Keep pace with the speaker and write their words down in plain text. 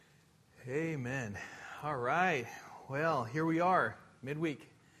Amen. All right. Well, here we are, midweek,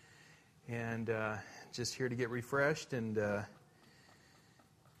 and just here to get refreshed and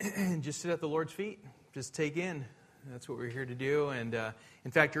just sit at the Lord's feet, just take in. That's what we're here to do. And in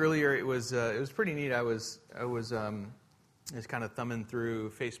fact, earlier it was pretty neat. I was just kind of thumbing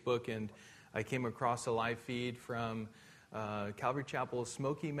through Facebook, and I came across a live feed from Calvary Chapel,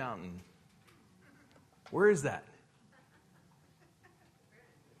 Smoky Mountain. Where is that?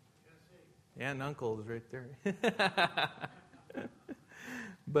 Aunt and Uncle is right there.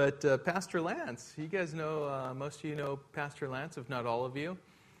 But Pastor Lance, you guys know, most of you know Pastor Lance, if not all of you.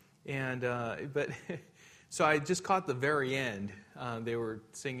 And but so I just caught the very end. They were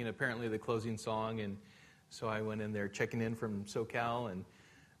singing apparently the closing song, and so I went in there checking in from SoCal, and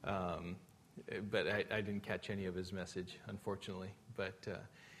but I didn't catch any of his message, unfortunately. But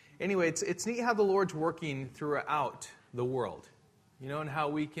anyway, it's neat how the Lord's working throughout the world. You know, and how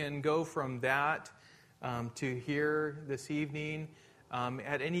we can go from that to here this evening.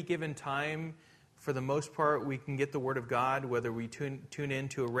 At any given time, for the most part, we can get the Word of God, whether we tune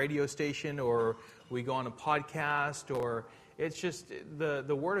into a radio station or we go on a podcast, or it's just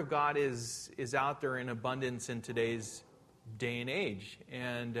the Word of God is out there in abundance in today's day and age,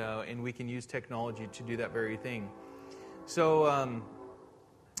 and we can use technology to do that very thing. So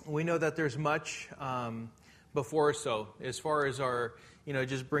we know that there's much before us. So as far as our,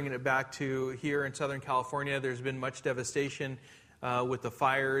 just bringing it back to here in Southern California, there's been much devastation with the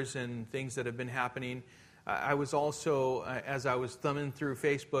fires and things that have been happening. I was also, as I was thumbing through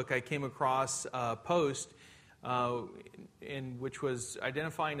Facebook, I came across a post in which was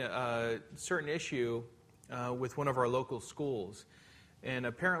identifying a certain issue with one of our local schools. And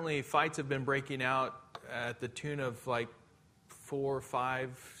apparently fights have been breaking out at the tune of like 4,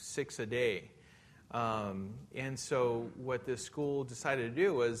 5, 6 a day. And so what this school decided to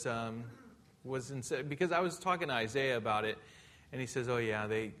do was instead, because I was talking to Isaiah about it, and he says, "Oh yeah,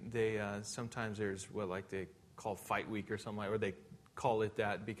 they sometimes there's what like they call Fight Week or something like, or they call it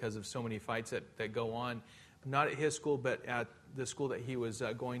that because of so many fights that go on, not at his school but at the school that he was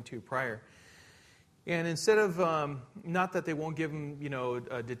going to prior." And instead of, not that they won't give them,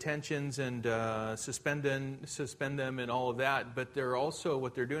 detentions and suspend them and all of that, but they're also,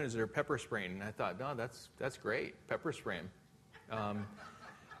 what they're doing is they're pepper spraying. And I thought, no, that's great, pepper spraying.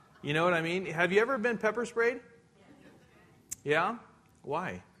 You know what I mean? Have you ever been pepper sprayed? Yeah?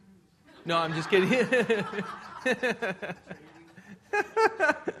 Why? No, I'm just kidding.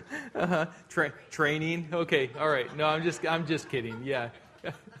 Training? Okay, all right. No, I'm just kidding. Yeah.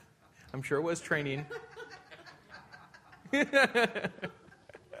 I'm sure it was training. I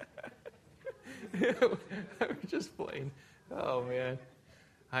was just playing. Oh, man.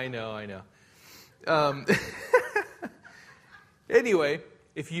 I know. Anyway,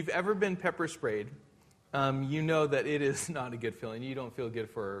 if you've ever been pepper sprayed, you know that it is not a good feeling. You don't feel good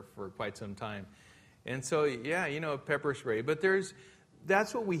for quite some time. And so, yeah, pepper spray. But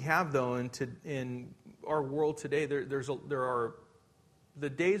that's what we have, though, in our world today. The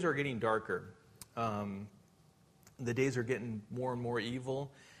days are getting darker. The days are getting more and more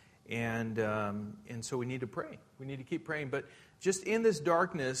evil, and so we need to pray. We need to keep praying. But just in this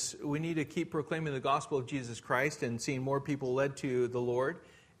darkness, we need to keep proclaiming the gospel of Jesus Christ and seeing more people led to the Lord.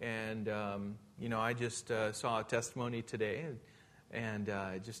 And I just saw a testimony today, and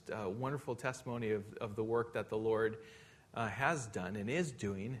just a wonderful testimony of the work that the Lord has done and is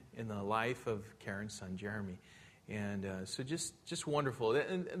doing in the life of Karen's son Jeremy. And so just wonderful.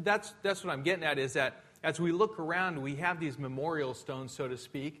 And that's what I'm getting at, is that as we look around, we have these memorial stones, so to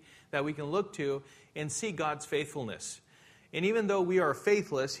speak, that we can look to and see God's faithfulness. And even though we are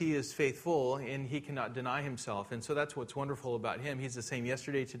faithless, He is faithful, and He cannot deny Himself. And so that's what's wonderful about Him. He's the same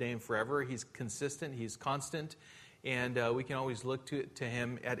yesterday, today, and forever. He's consistent. He's constant. And we can always look to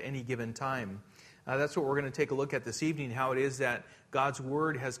Him at any given time. That's what we're going to take a look at this evening, how it is that God's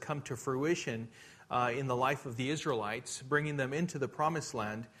Word has come to fruition in the life of the Israelites, bringing them into the Promised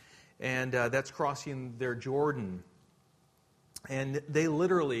Land, and that's crossing their Jordan. And they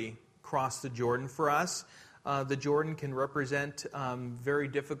literally crossed the Jordan. For us, the Jordan can represent very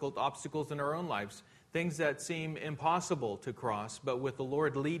difficult obstacles in our own lives, things that seem impossible to cross, but with the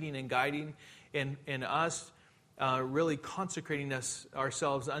Lord leading and guiding and us really consecrating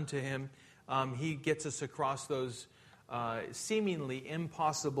ourselves unto Him, He gets us across those seemingly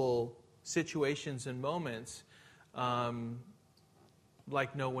impossible situations and moments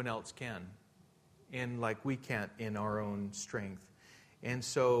like no one else can, and like we can't in our own strength. And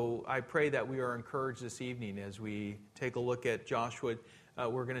so I pray that we are encouraged this evening as we take a look at Joshua.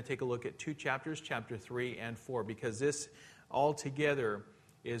 We're going to take a look at 2 chapters, chapter 3 and 4, because this all together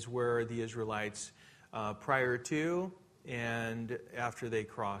is where the Israelites, prior to and after they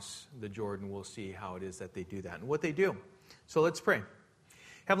cross the Jordan, we'll see how it is that they do that and what they do. So let's pray.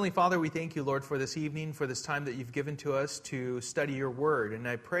 Heavenly Father, we thank you, Lord, for this evening, for this time that you've given to us to study your word. And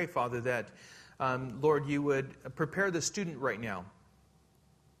I pray, Father, that, Lord, you would prepare the student right now.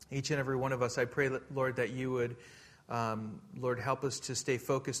 Each and every one of us, I pray, Lord, that you would, Lord, help us to stay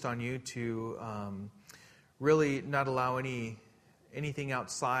focused on you, to really not allow anything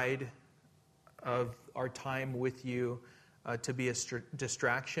outside of our time with you to be a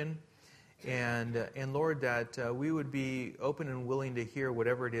distraction. And Lord, that we would be open and willing to hear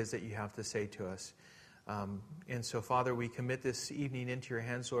whatever it is that you have to say to us. And so, Father, we commit this evening into your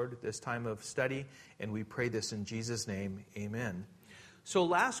hands, Lord, this time of study, and we pray this in Jesus' name. Amen. So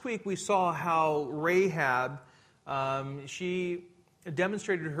last week we saw how Rahab, she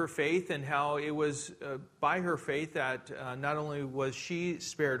demonstrated her faith, and how it was by her faith that not only was she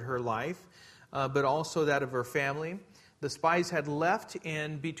spared her life, but also that of her family. The spies had left,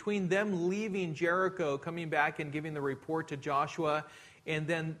 and between them leaving Jericho, coming back and giving the report to Joshua, and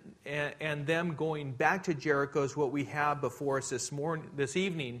them going back to Jericho is what we have before us this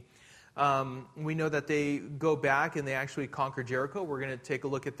evening. We know that they go back and they actually conquer Jericho. We're going to take a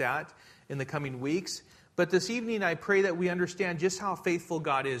look at that in the coming weeks. But this evening, I pray that we understand just how faithful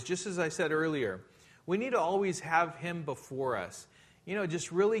God is. Just as I said earlier, we need to always have Him before us.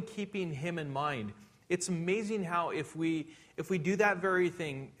 Just really keeping Him in mind. It's amazing how if we do that very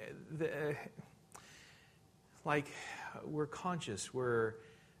thing, like we're conscious, we're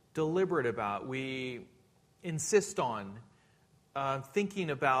deliberate about, we insist on thinking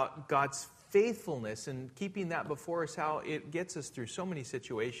about God's faithfulness and keeping that before us, how it gets us through so many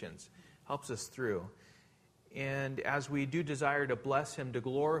situations, helps us through. And as we do desire to bless Him, to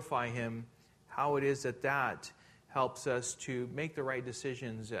glorify Him, how it is that helps us to make the right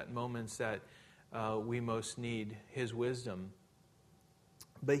decisions at moments that we most need His wisdom.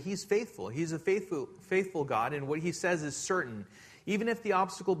 But He's faithful. He's a faithful God, and what He says is certain. Even if the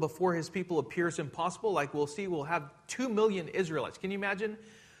obstacle before His people appears impossible, like we'll see, we'll have 2 million Israelites. Can you imagine?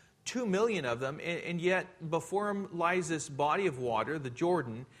 2 million of them, and yet before Him lies this body of water, the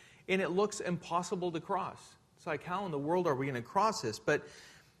Jordan, and it looks impossible to cross. It's like, how in the world are we going to cross this? But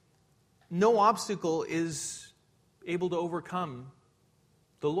no obstacle is able to overcome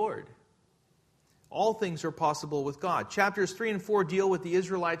the Lord. All things are possible with God. Chapters 3 and 4 deal with the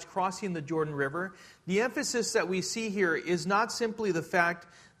Israelites crossing the Jordan River. The emphasis that we see here is not simply the fact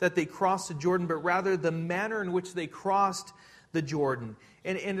that they crossed the Jordan, but rather the manner in which they crossed the Jordan.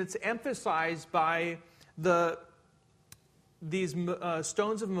 And it's emphasized by these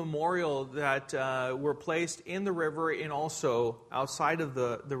stones of memorial that were placed in the river and also outside of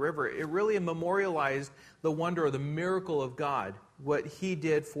the river. It really memorialized the wonder or the miracle of God, what He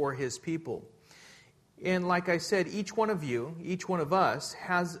did for His people. And like I said, each one of you, each one of us,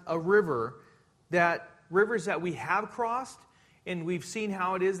 has a rivers that we have crossed, and we've seen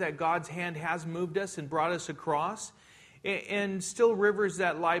how it is that God's hand has moved us and brought us across, and still rivers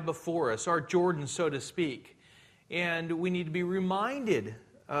that lie before us, our Jordan, so to speak. And we need to be reminded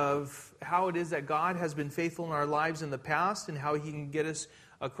of how it is that God has been faithful in our lives in the past, and how He can get us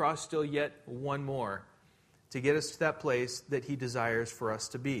across still yet one more to get us to that place that He desires for us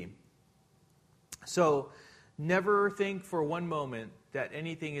to be. So, never think for one moment that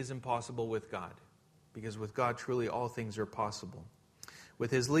anything is impossible with God, because with God, truly all things are possible.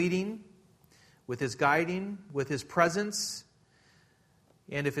 With His leading, with His guiding, with His presence,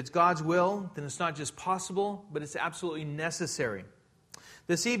 and if it's God's will, then it's not just possible, but it's absolutely necessary.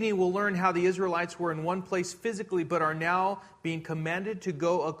 This evening, we'll learn how the Israelites were in one place physically, but are now being commanded to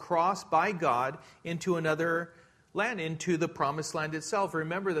go across by God into another land, into the promised land itself.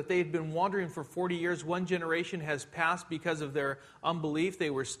 Remember that they had been wandering for 40 years. One generation has passed because of their unbelief. They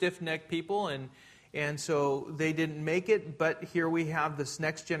were stiff-necked people, and so they didn't make it. But here we have this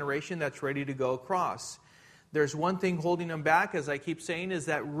next generation that's ready to go across. There's one thing holding them back, as I keep saying, is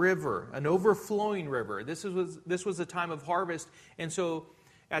that river, an overflowing river. This was a time of harvest, and so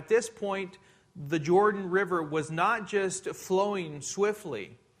at this point, the Jordan River was not just flowing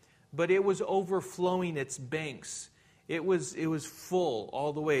swiftly, but it was overflowing its banks. It was full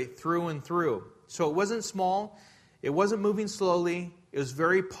all the way through and through. So it wasn't small. It wasn't moving slowly. It was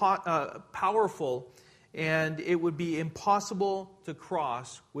very powerful. And it would be impossible to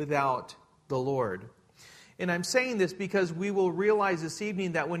cross without the Lord. And I'm saying this because we will realize this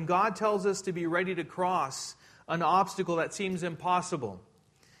evening that when God tells us to be ready to cross an obstacle that seems impossible,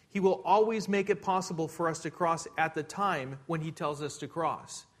 He will always make it possible for us to cross at the time when He tells us to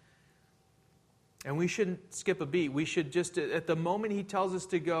cross. And we shouldn't skip a beat. We should just, at the moment He tells us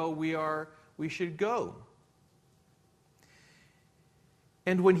to go, we should go.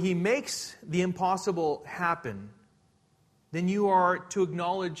 And when He makes the impossible happen, then you are to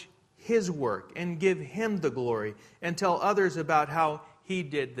acknowledge His work and give Him the glory and tell others about how He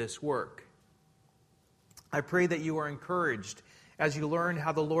did this work. I pray that you are encouraged as you learn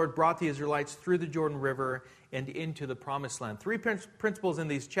how the Lord brought the Israelites through the Jordan River and into the Promised Land. 3 principles in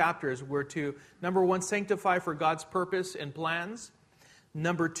these chapters were to, number 1, sanctify for God's purpose and plans.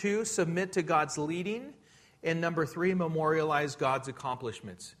 Number 2, submit to God's leading. And number 3, memorialize God's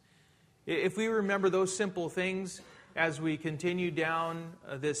accomplishments. If we remember those simple things as we continue down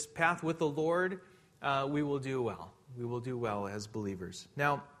this path with the Lord, we will do well. We will do well as believers.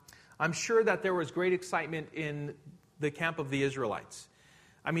 Now, I'm sure that there was great excitement in the camp of the Israelites.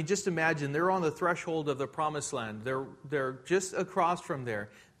 I mean, just imagine, they're on the threshold of the Promised Land. They're just across from there.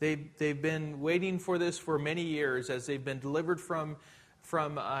 They've been waiting for this for many years as they've been delivered from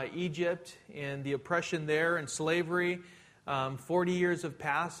Egypt and the oppression there and slavery. 40 years have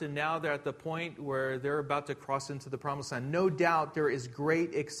passed, and now they're at the point where they're about to cross into the Promised Land. No doubt there is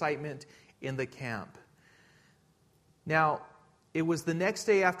great excitement in the camp. Now, it was the next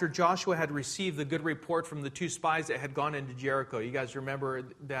day after Joshua had received the good report from the 2 spies that had gone into Jericho. You guys remember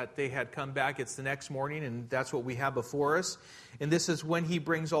that they had come back. It's the next morning, and that's what we have before us. And this is when he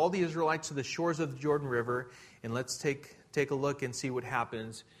brings all the Israelites to the shores of the Jordan River. And let's take a look and see what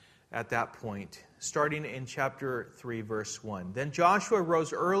happens at that point. Starting in chapter 3, verse 1. Then Joshua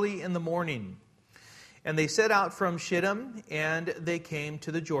rose early in the morning, and they set out from Shittim, and they came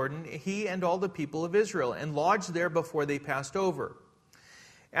to the Jordan, he and all the people of Israel, and lodged there before they passed over.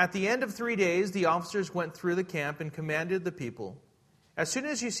 At the end of 3 days, the officers went through the camp and commanded the people, as soon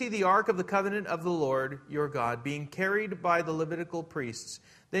as you see the ark of the covenant of the Lord your God being carried by the Levitical priests,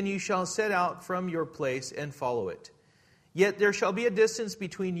 then you shall set out from your place and follow it. Yet there shall be a distance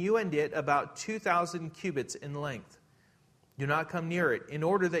between you and it, about 2,000 cubits in length. Do not come near it, in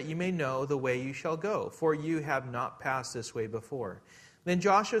order that you may know the way you shall go, for you have not passed this way before. Then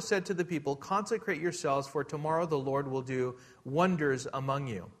Joshua said to the people, consecrate yourselves, for tomorrow the Lord will do wonders among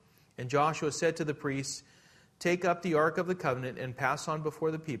you. And Joshua said to the priests, take up the ark of the covenant and pass on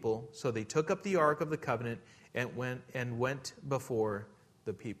before the people. So they took up the ark of the covenant and went before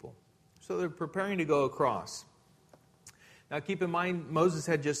the people. So they're preparing to go across. Now keep in mind, Moses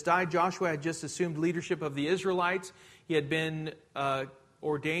had just died. Joshua had just assumed leadership of the Israelites. He had been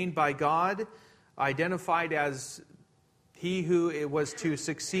ordained by God, identified as he who was to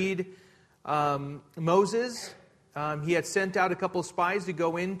succeed Moses. He had sent out a couple of spies to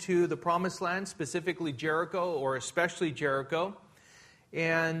go into the Promised Land, specifically Jericho, or especially Jericho.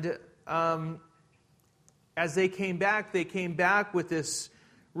 And as they came back with this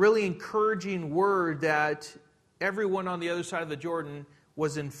really encouraging word that everyone on the other side of the Jordan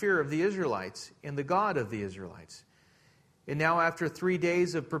was in fear of the Israelites and the God of the Israelites. And now after 3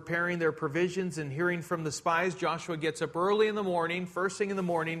 days of preparing their provisions and hearing from the spies, Joshua gets up early in the morning, first thing in the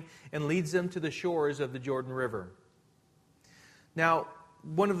morning, and leads them to the shores of the Jordan River. Now,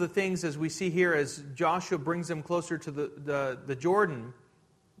 one of the things, as we see here, as Joshua brings them closer to the Jordan,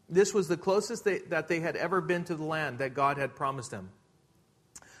 this was the closest that they had ever been to the land that God had promised them.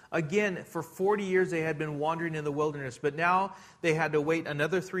 Again, for 40 years they had been wandering in the wilderness, but now they had to wait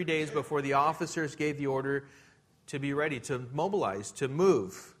another 3 days before the officers gave the order to be ready, to mobilize, to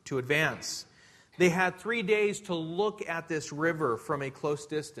move, to advance. They had 3 days to look at this river from a close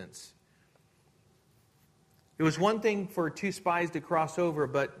distance. It was one thing for 2 spies to cross over,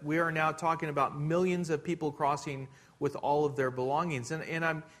 but we are now talking about millions of people crossing with all of their belongings.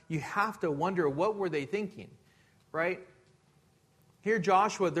 And you have to wonder, what were they thinking, right? Here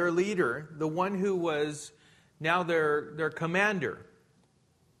Joshua, their leader, the one who was now their commander,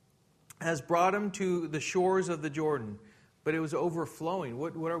 has brought them to the shores of the Jordan, but it was overflowing.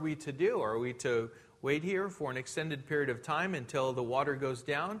 What are we to do? Are we to wait here for an extended period of time until the water goes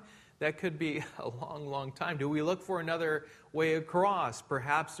down? That could be a long, long time. Do we look for another way across?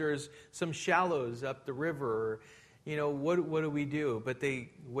 Perhaps there's some shallows up the river. What do we do? But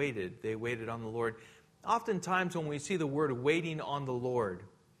they waited. They waited on the Lord. Oftentimes when we see the word waiting on the Lord,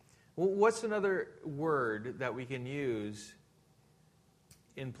 what's another word that we can use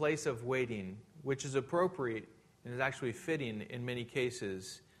in place of waiting, which is appropriate and is actually fitting in many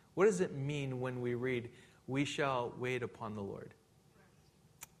cases? What does it mean when we read, we shall wait upon the Lord?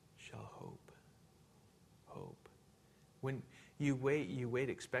 Shall hope. Hope. When you wait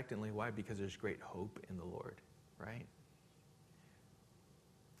expectantly. Why? Because there's great hope in the Lord, right?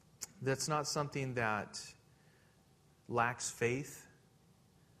 That's not something that lacks faith,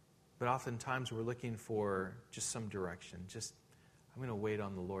 But oftentimes we're looking for just some direction. Just, I'm going to wait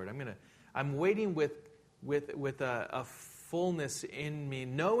on the Lord. I'm waiting with a fullness in me,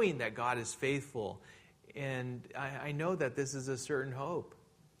 knowing that God is faithful. And I know that this is a certain hope.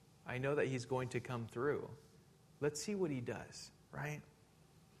 I know that He's going to come through. Let's see what He does, right?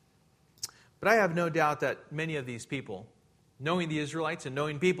 But I have no doubt that many of these people, knowing the Israelites and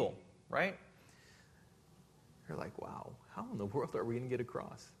knowing people, right? They're like, wow, how in the world are we going to get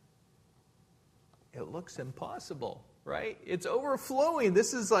across? It looks impossible, right? It's overflowing.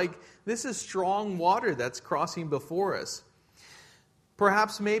 This is strong water that's crossing before us.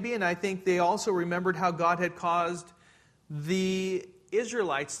 Perhaps maybe, and I think they also remembered how God had caused the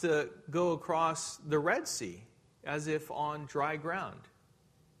Israelites to go across the Red Sea as if on dry ground.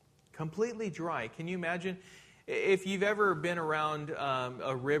 Completely dry. Can you imagine? If you've ever been around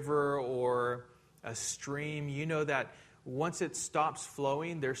a river or a stream, you know that once it stops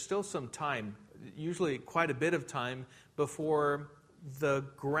flowing, there's still some time, usually quite a bit of time, before the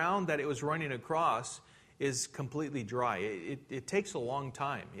ground that it was running across is completely dry. It takes a long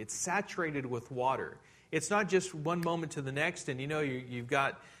time. It's saturated with water. It's not just one moment to the next, and you've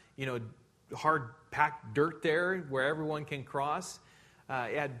got hard packed dirt there where everyone can cross.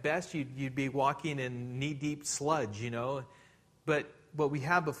 At best, you'd be walking in knee-deep sludge, But what we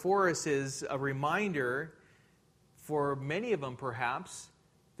have before us is a reminder, for many of them perhaps,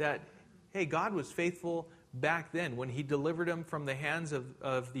 that, hey, God was faithful back then when He delivered them from the hands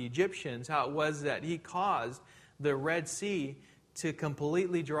of the Egyptians, how it was that He caused the Red Sea to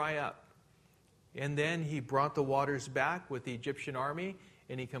completely dry up. And then He brought the waters back with the Egyptian army,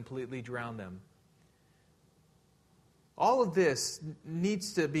 and He completely drowned them. All of this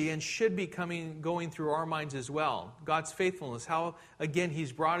needs to be and should be going through our minds as well. God's faithfulness, how, again,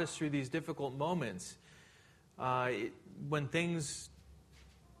 He's brought us through these difficult moments. When things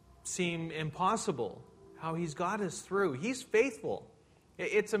seem impossible, how He's got us through. He's faithful.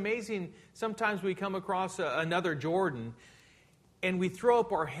 It's amazing. Sometimes we come across another Jordan, and we throw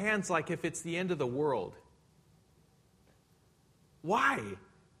up our hands like if it's the end of the world. Why?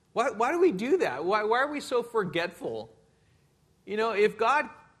 Why do we do that? Why are we so forgetful? If God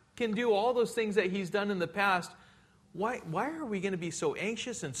can do all those things that He's done in the past, why are we going to be so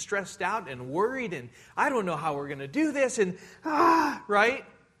anxious and stressed out and worried and I don't know how we're going to do this and right?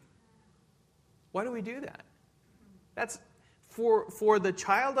 Why do we do that? That's for the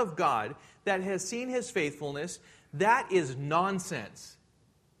child of God that has seen His faithfulness, that is nonsense.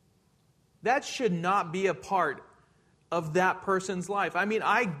 That should not be a part of that person's life. I mean,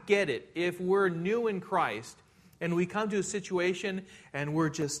 I get it. If we're new in Christ and we come to a situation and we're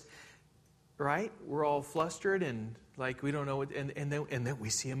just, right? We're all flustered and like we don't know what, and then we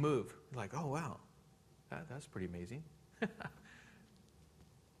see a move. We're like, oh wow, that's pretty amazing.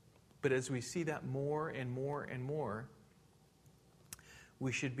 But as we see that more and more and more,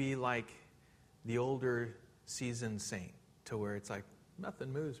 we should be like the older seasoned saint, to where it's like,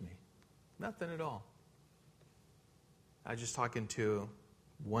 nothing moves me. Nothing at all. I was just talking to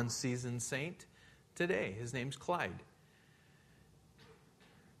one seasoned saint today. His name's Clyde.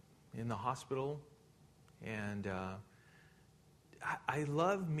 In the hospital. And I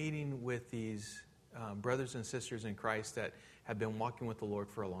love meeting with these brothers and sisters in Christ that have been walking with the Lord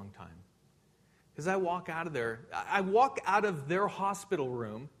for a long time. Because I walk out of their hospital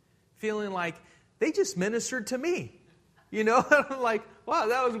room feeling like they just ministered to me. I'm like, wow,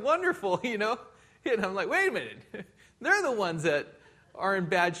 that was wonderful, And I'm like, wait a minute. They're the ones that are in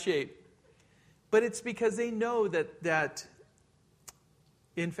bad shape. But it's because they know that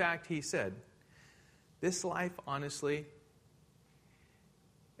in fact, He said, this life, honestly,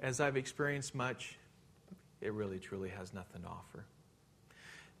 as I've experienced much, it really, truly has nothing to offer.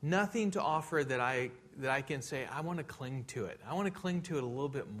 Nothing to offer that I can say, I want to cling to it. I want to cling to it a little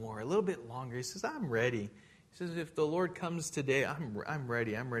bit more, a little bit longer. He says, I'm ready. He says, if the Lord comes today, I'm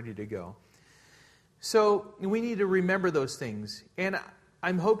ready. I'm ready to go. So we need to remember those things. And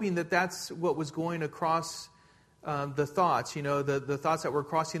I'm hoping that that's what was going across the thoughts, the thoughts that were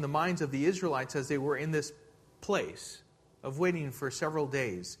crossing the minds of the Israelites as they were in this place of waiting for several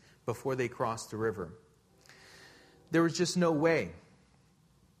days before they crossed the river. There was just no way.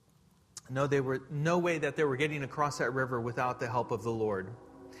 No, there were no way that they were getting across that river without the help of the Lord.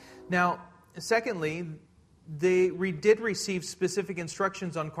 Now, secondly, they did receive specific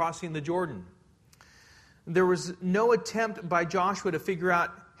instructions on crossing the Jordan. There was no attempt by Joshua to figure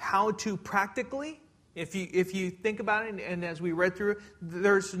out how to practically If you think about it, and as we read through,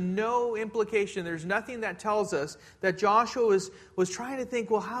 there's no implication, there's nothing that tells us that Joshua was trying to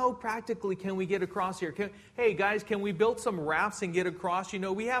think, well, how practically can we get across here? Hey, guys, can we build some rafts and get across?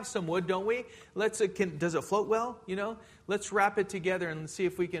 We have some wood, don't we? Does it float well? Let's wrap it together and see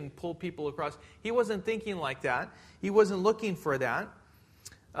if we can pull people across. He wasn't thinking like that. He wasn't looking for that.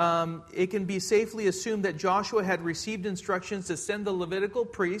 It can be safely assumed that Joshua had received instructions to send the Levitical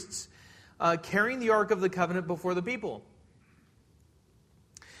priests carrying the Ark of the Covenant before the people.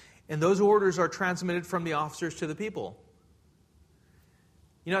 And those orders are transmitted from the officers to the people.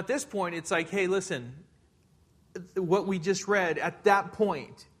 At this point, it's like, hey, listen, what we just read, at that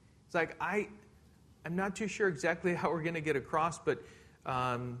point, it's like, I'm not too sure exactly how we're going to get across, but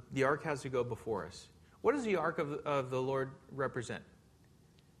the Ark has to go before us. What does the Ark of the Lord represent?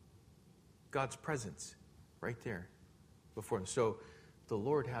 God's presence right there before them. So the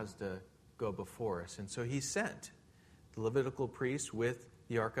Lord has to go before us. And so he sent the Levitical priests with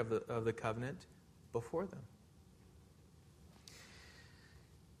the Ark of the Covenant before them.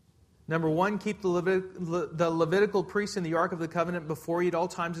 Number one, keep the Levitical priests in the Ark of the Covenant before you at all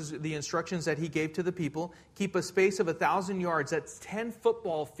times is the instructions that he gave to the people. Keep a space of 1,000 yards. That's 10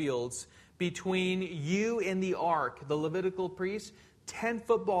 football fields between you and the Ark, the Levitical priests. 10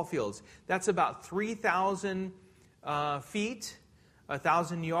 football fields. That's about 3,000 feet,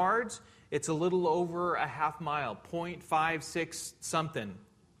 1,000 yards. It's a little over a half mile, 0.56 something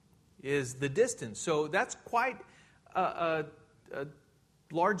is the distance. So that's quite a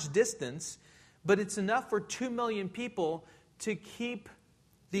large distance, but it's enough for 2 million people to keep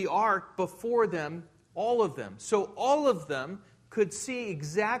the ark before them, all of them. So all of them could see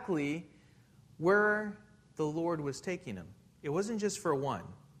exactly where the Lord was taking them. It wasn't just for one.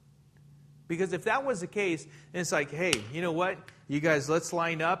 Because if that was the case, then it's like, hey, you know what? You guys, let's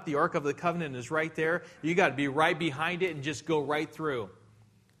line up. The Ark of the Covenant is right there. You got to be right behind it and just go right through.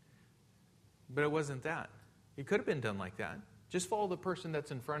 But it wasn't that. It could have been done like that. Just follow the person that's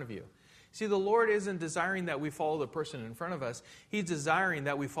in front of you. See, the Lord isn't desiring that we follow the person in front of us. He's desiring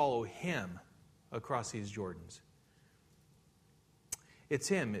that we follow Him across these Jordans. It's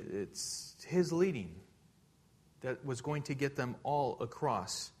Him. It's His leading that was going to get them all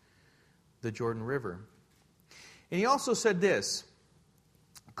across the Jordan River. And He also said this,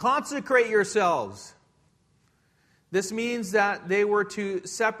 consecrate yourselves. This means that they were to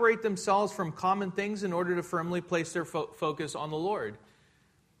separate themselves from common things in order to firmly place their focus on the Lord.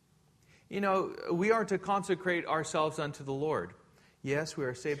 You know, we are to consecrate ourselves unto the Lord. Yes, we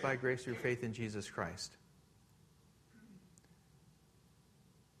are saved by grace through faith in Jesus Christ.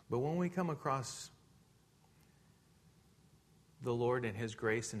 But when we come across the Lord and His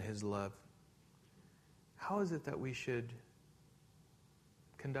grace and His love, how is it that we should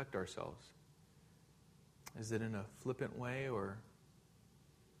conduct ourselves? Is it in a flippant way, or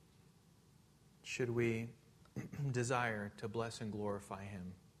should we desire to bless and glorify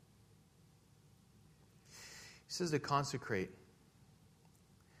Him? He says to consecrate.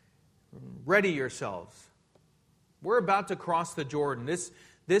 Ready yourselves. We're about to cross the Jordan. This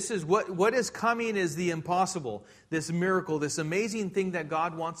is what is coming is the impossible. This miracle, this amazing thing that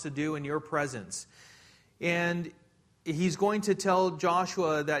God wants to do in your presence. And He's going to tell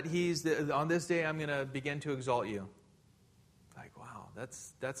Joshua that on this day I'm going to begin to exalt you. Like, wow,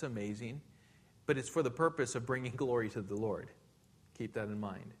 that's amazing. But it's for the purpose of bringing glory to the Lord. Keep that in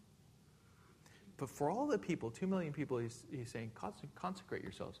mind. But for all the people, 2 million people, he's saying, consecrate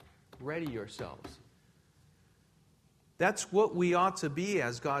yourselves. Ready yourselves. That's what we ought to be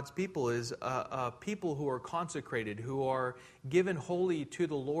as God's people, is a people who are consecrated, who are given wholly to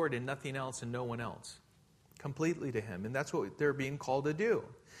the Lord and nothing else and no one else. Completely to Him. And that's what they're being called to do.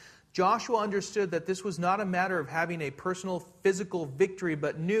 Joshua understood that this was not a matter of having a personal physical victory,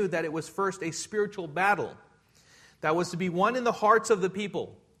 but knew that it was first a spiritual battle that was to be won in the hearts of the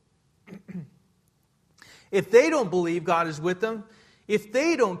people. If they don't believe God is with them, if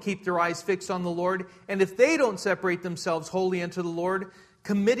they don't keep their eyes fixed on the Lord, and if they don't separate themselves wholly unto the Lord,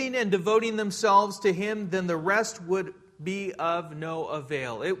 committing and devoting themselves to Him, then the rest would be of no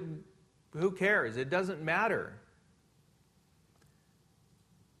avail. Who cares? It doesn't matter.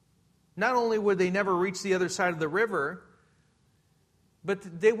 Not only would they never reach the other side of the river,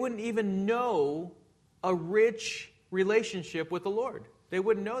 but they wouldn't even know a rich relationship with the Lord. They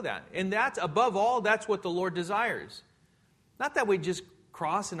wouldn't know that. And that's, above all, that's what the Lord desires. Not that we just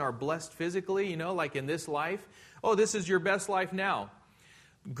cross and are blessed physically, like in this life. Oh, this is your best life now.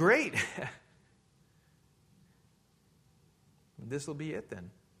 Great. This will be it then.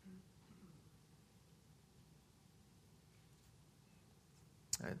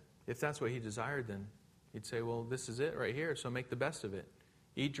 If that's what He desired, then He'd say, well, this is it right here, so make the best of it.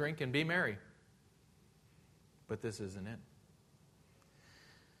 Eat, drink, and be merry. But this isn't it.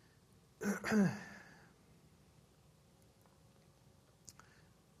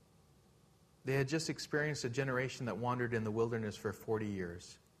 They had just experienced a generation that wandered in the wilderness for 40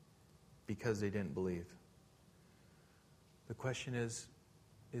 years because they didn't believe. The question is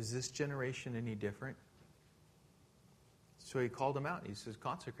this generation any different? So he called them out. He says,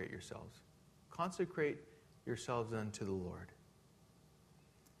 consecrate yourselves. Consecrate yourselves unto the Lord.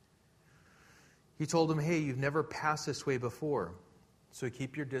 He told them, hey, you've never passed this way before. So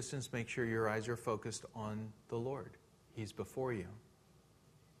keep your distance. Make sure your eyes are focused on the Lord. He's before you.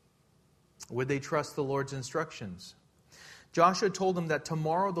 Would they trust the Lord's instructions? Joshua told them that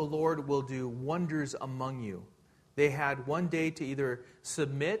tomorrow the Lord will do wonders among you. They had one day to either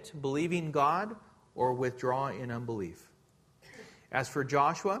submit, believing God, or withdraw in unbelief. As for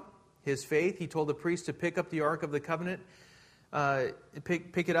Joshua, his faith, he told the priest to pick up the Ark of the Covenant,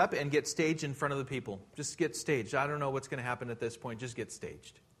 pick it up and get staged in front of the people. Just get staged. I don't know what's going to happen at this point. Just get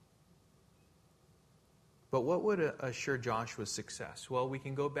staged. But what would assure Joshua's success? Well, we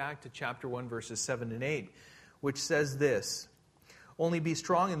can go back to chapter 1, verses 7 and 8, which says this. Only be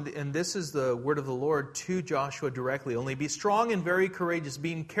strong, and this is the word of the Lord to Joshua directly. Only be strong and very courageous,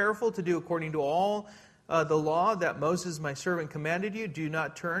 being careful to do according to all the law that Moses my servant commanded you. Do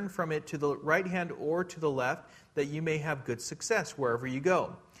not turn from it to the right hand or to the left, that you may have good success wherever you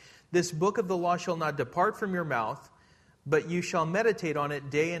go. This book of the law shall not depart from your mouth, but you shall meditate on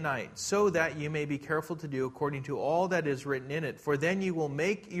it day and night, so that you may be careful to do according to all that is written in it. For then you will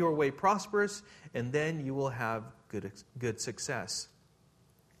make your way prosperous, and then you will have good success.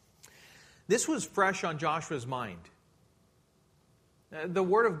 This was fresh on Joshua's mind. The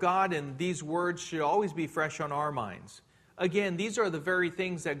Word of God and these words should always be fresh on our minds. Again, these are the very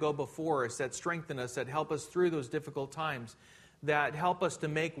things that go before us, that strengthen us, that help us through those difficult times, that help us to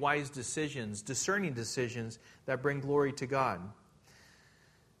make wise decisions, discerning decisions that bring glory to God.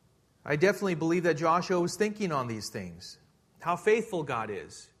 I definitely believe that Joshua was thinking on these things. How faithful God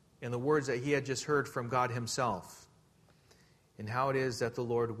is in the words that he had just heard from God himself. And how it is that the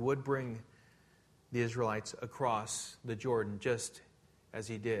Lord would bring the Israelites across the Jordan just as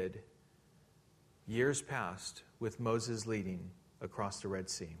he did years past with Moses leading across the Red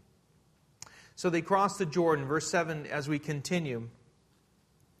Sea. So they crossed the Jordan. Verse 7, as we continue,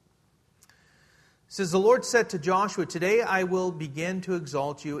 says, the Lord said to Joshua, today I will begin to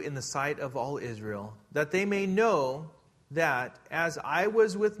exalt you in the sight of all Israel, that they may know that as I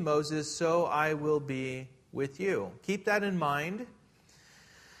was with Moses, so I will be with you. Keep that in mind.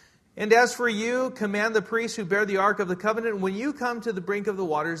 And as for you, command the priests who bear the Ark of the Covenant, when you come to the brink of the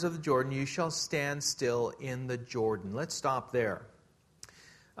waters of the Jordan, you shall stand still in the Jordan. Let's stop there.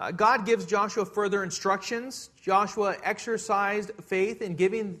 God gives Joshua further instructions. Joshua exercised faith in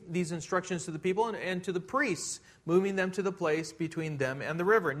giving these instructions to the people and to the priests, moving them to the place between them and the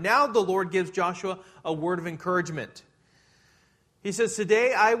river. Now the Lord gives Joshua a word of encouragement. He says,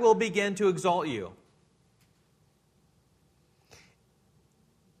 today I will begin to exalt you.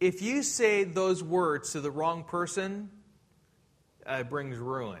 If you say those words to the wrong person, it brings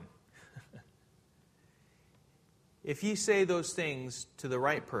ruin. If you say those things to the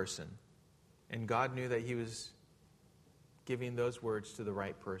right person, and God knew that he was giving those words to the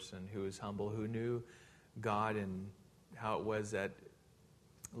right person, who was humble, who knew God and how it was that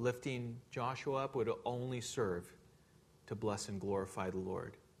lifting Joshua up would only serve to bless and glorify the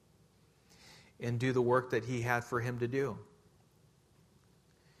Lord and do the work that he had for him to do.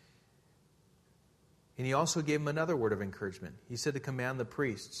 And he also gave him another word of encouragement. He said to command the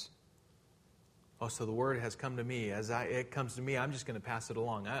priests. Oh, so the word has come to me. As it comes to me, I'm just going to pass it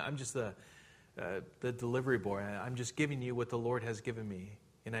along. I'm just the delivery boy. I'm just giving you what the Lord has given me.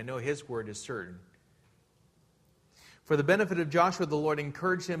 And I know his word is certain. For the benefit of Joshua, the Lord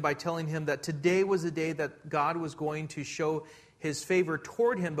encouraged him by telling him that today was the day that God was going to show his favor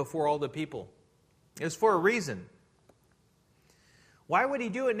toward him before all the people. It was for a reason. Why would he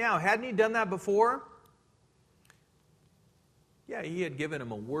do it now? Hadn't he done that before? Yeah, he had given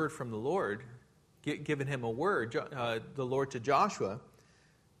him a word from the Lord, given him a word, the Lord to Joshua.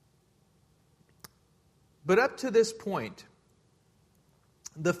 But up to this point,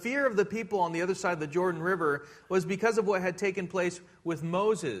 the fear of the people on the other side of the Jordan River was because of what had taken place with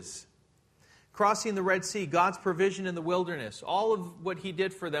Moses. Crossing the Red Sea, God's provision in the wilderness, all of what he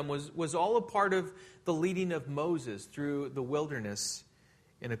did for them was all a part of the leading of Moses through the wilderness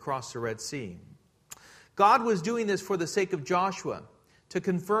and across the Red Sea. God was doing this for the sake of Joshua, to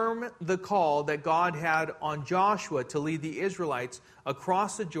confirm the call that God had on Joshua to lead the Israelites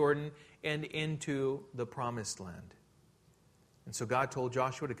across the Jordan and into the promised land. And so God told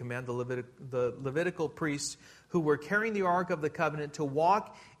Joshua to command the Levitical priests who were carrying the Ark of the Covenant to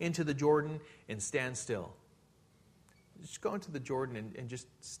walk into the Jordan and stand still. Just go into the Jordan and just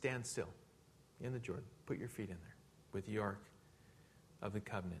stand still in the Jordan. Put your feet in there with the Ark of the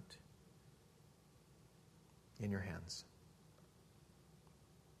Covenant in your hands.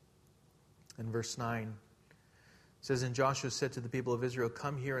 And verse 9 says, And Joshua said to the people of Israel,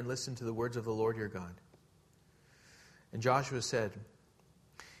 Come here and listen to the words of the Lord your God. And Joshua said,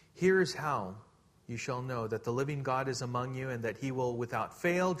 Here is how you shall know that the living God is among you, and that he will without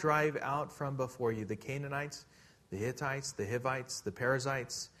fail drive out from before you the Canaanites, the Hittites, the Hivites, the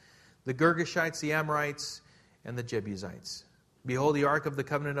Perizzites, the Girgashites, the Amorites, and the Jebusites. Behold, the ark of the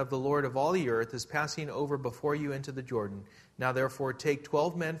covenant of the Lord of all the earth is passing over before you into the Jordan. Now therefore take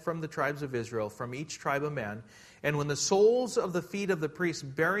 12 men from the tribes of Israel, from each tribe a man, and when the soles of the feet of the priests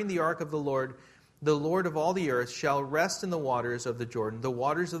bearing the ark of the Lord of all the earth, shall rest in the waters of the Jordan, the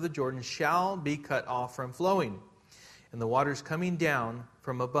waters of the Jordan shall be cut off from flowing, and the waters coming down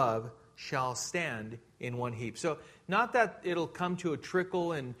from above shall stand in one heap. So not that it'll come to a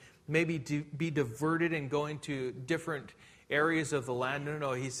trickle and maybe be diverted and go into different areas of the land.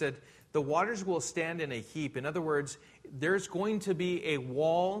 No. He said the waters will stand in a heap. In other words, there's going to be a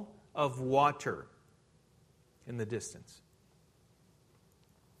wall of water in the distance.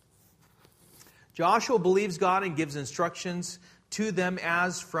 Joshua believes God and gives instructions to them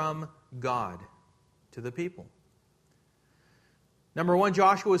as from God to the people. Number one,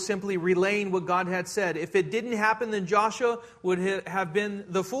 Joshua was simply relaying what God had said. If it didn't happen, then Joshua would have been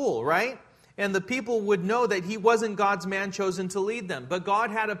the fool, right? And the people would know that he wasn't God's man chosen to lead them. But God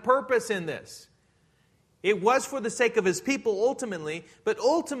had a purpose in this. It was for the sake of his people ultimately, but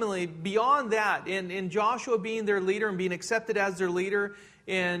ultimately beyond that, in Joshua being their leader and being accepted as their leader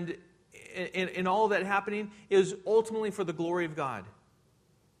and in all that happening, is ultimately for the glory of God.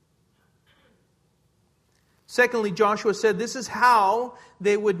 Secondly, Joshua said this is how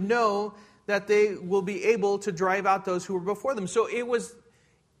they would know that they will be able to drive out those who were before them. So it was,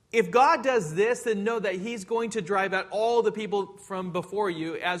 if God does this, then know that he's going to drive out all the people from before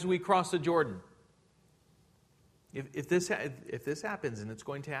you as we cross the Jordan. If this happens, and it's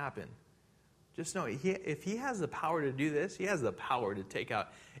going to happen, just know if he has the power to do this, he has the power to take out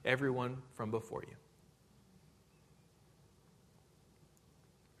everyone from before you.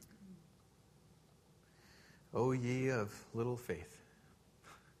 O ye of little faith.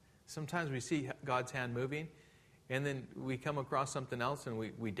 Sometimes we see God's hand moving, and then we come across something else and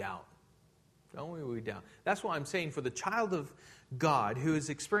we doubt. Don't we doubt? That's why I'm saying for the child of God who has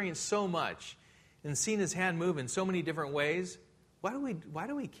experienced so much and seen his hand move in so many different ways, why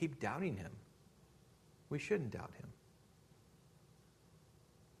do we keep doubting him? We shouldn't doubt him.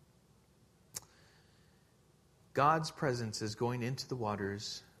 God's presence is going into the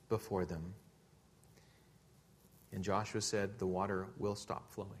waters before them. And Joshua said, the water will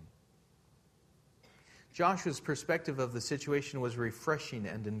stop flowing. Joshua's perspective of the situation was refreshing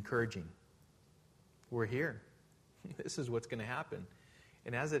and encouraging. We're here. This is what's going to happen.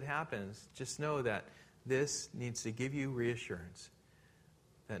 And as it happens, just know that this needs to give you reassurance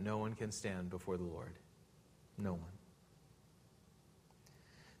that no one can stand before the Lord. No one.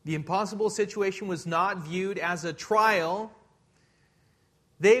 The impossible situation was not viewed as a trial.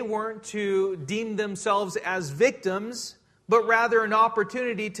 They weren't to deem themselves as victims, but rather an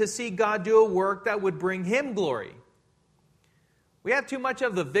opportunity to see God do a work that would bring him glory. We have too much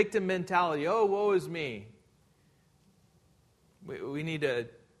of the victim mentality. Oh, woe is me. We need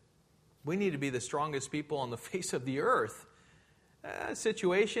to be the strongest people on the face of the earth.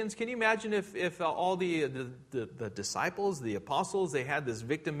 Situations. Can you imagine if all the disciples, the apostles, they had this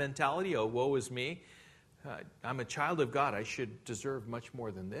victim mentality? Oh, woe is me. I'm a child of God. I should deserve much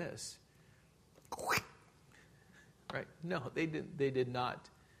more than this. Right? No, they did not.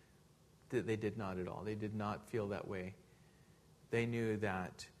 They did not at all. They did not feel that way. They knew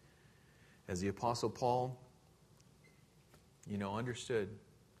that, as the Apostle Paul, understood,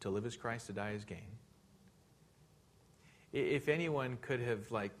 to live as Christ, to die as gain. If anyone could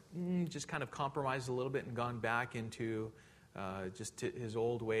have just kind of compromised a little bit and gone back into just his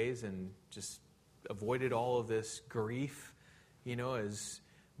old ways and just avoided all of this grief, as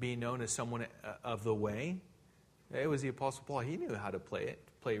being known as someone of the way, it was the Apostle Paul. He knew how to play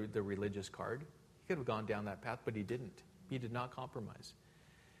the religious card. He could have gone down that path, but he didn't. He did not compromise.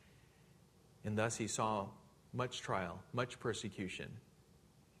 And thus he saw much trial, much persecution.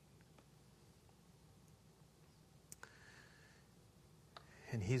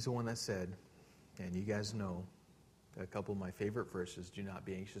 And he's the one that said, and you guys know, A couple of my favorite verses, do not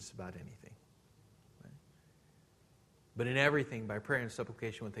be anxious about anything. Right? But in everything, by prayer and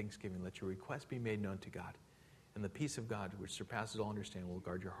supplication with thanksgiving, let your requests be made known to God. And the peace of God, which surpasses all understanding, will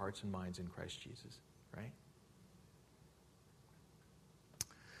guard your hearts and minds in Christ Jesus. Right?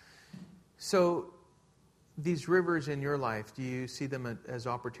 So, these rivers in your life, do you see them as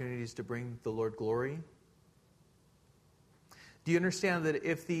opportunities to bring the Lord glory? Do you understand that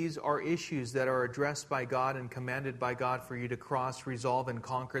if these are issues that are addressed by God and commanded by God for you to cross, resolve, and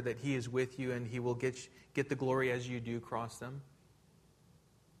conquer, that He is with you and He will get the glory as you do cross them?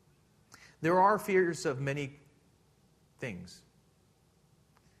 There are fears of many things.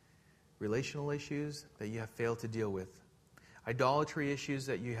 Relational issues that you have failed to deal with. Idolatry issues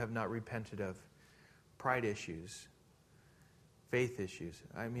that you have not repented of. Pride issues. Faith issues.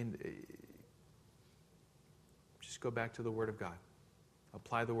 I mean, just go back to the Word of God.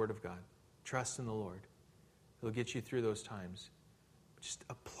 Apply the Word of God. Trust in the Lord. He'll get you through those times. Just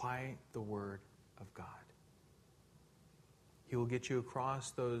apply the Word of God. He will get you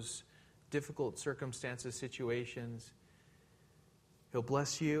across those difficult circumstances, situations. He'll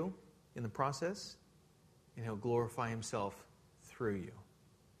bless you in the process, and He'll glorify Himself through you.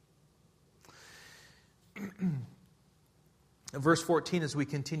 Verse 14, as we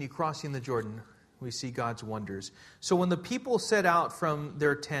continue crossing the Jordan, we see God's wonders. So when the people set out from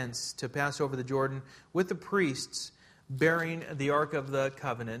their tents to pass over the Jordan with the priests bearing the Ark of the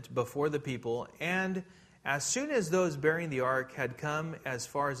Covenant before the people, and as soon as those bearing the Ark had come as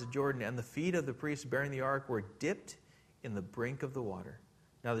far as the Jordan, and the feet of the priests bearing the Ark were dipped in the brink of the water.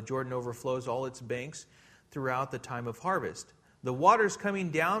 Now the Jordan overflows all its banks throughout the time of harvest. The waters coming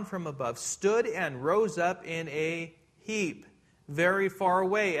down from above stood and rose up in a heap very far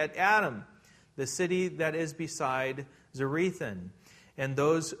away at Adam, the city that is beside Zarethan, and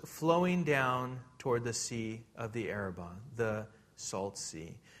those flowing down toward the Sea of the Arabah, the Salt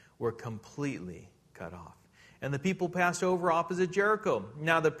Sea, were completely cut off. And the people passed over opposite Jericho.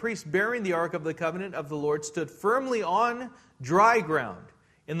 Now the priests bearing the Ark of the Covenant of the Lord stood firmly on dry ground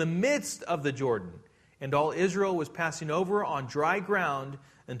in the midst of the Jordan. And all Israel was passing over on dry ground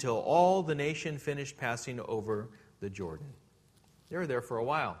until all the nation finished passing over the Jordan. They were there for a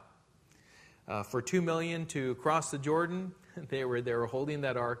while. For 2 million to cross the Jordan, they were holding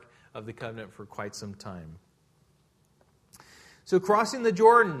that Ark of the Covenant for quite some time. So crossing the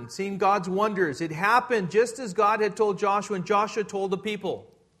Jordan, seeing God's wonders, it happened just as God had told Joshua, and Joshua told the people.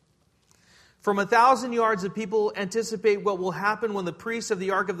 From 1,000 yards, the people anticipate what will happen when the priests of the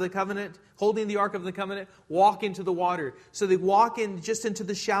Ark of the Covenant, holding the Ark of the Covenant, walk into the water. So they walk in just into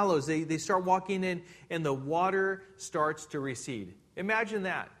the shallows. They start walking in, and the water starts to recede. Imagine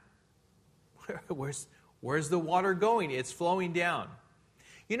that. Where's the water going? It's flowing down.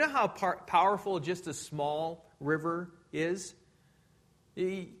 You know how powerful just a small river is?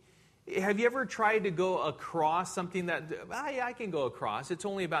 Have you ever tried to go across something that, yeah, I can go across. It's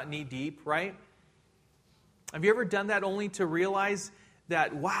only about knee deep, right? Have you ever done that only to realize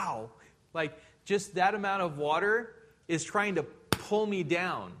that, wow, like just that amount of water is trying to pull me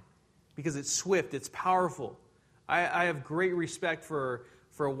down because it's swift, it's powerful. I have great respect for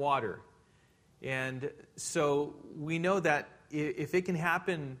water. And so we know that if it can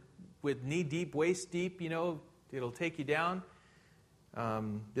happen with knee deep, waist deep, it'll take you down.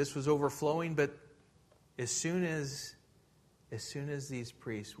 This was overflowing, but as soon as these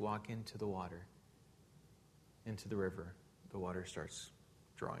priests walk into the water, into the river, the water starts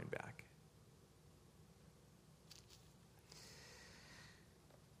drawing back.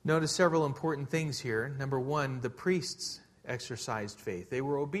 Notice several important things here. Number one, the priests exercised faith. They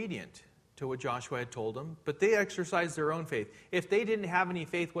were obedient to what Joshua had told them, but they exercised their own faith. If they didn't have any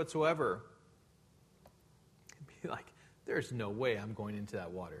faith whatsoever, it'd be like, there's no way I'm going into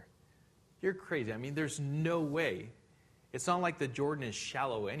that water. You're crazy. I mean, there's no way. It's not like the Jordan is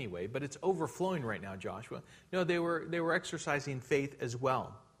shallow anyway, but it's overflowing right now, Joshua. No, they were exercising faith as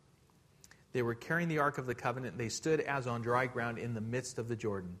well. They were carrying the Ark of the Covenant. They stood as on dry ground in the midst of the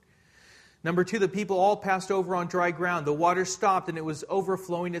Jordan. Number two, the people all passed over on dry ground. The water stopped and it was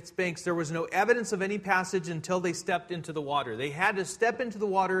overflowing its banks. There was no evidence of any passage until they stepped into the water. They had to step into the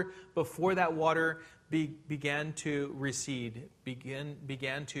water before that water began to recede,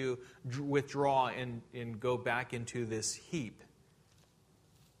 began to withdraw and go back into this heap.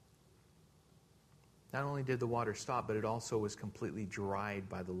 Not only did the water stop, but it also was completely dried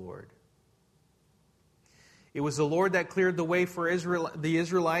by the Lord. It was the Lord that cleared the way for the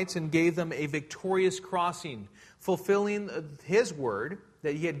Israelites and gave them a victorious crossing, fulfilling His word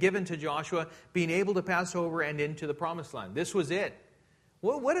that He had given to Joshua, being able to pass over and into the promised land. This was it.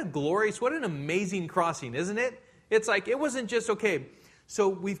 What a glorious, what an amazing crossing, isn't it? It's like, it wasn't just, okay, so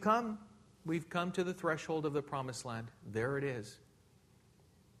we've come to the threshold of the promised land. There it is.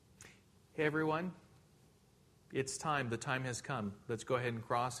 Hey, everyone, it's time. The time has come. Let's go ahead and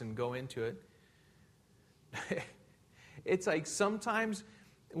cross and go into it. It's like sometimes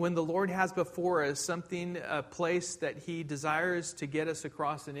when the Lord has before us something, a place that He desires to get us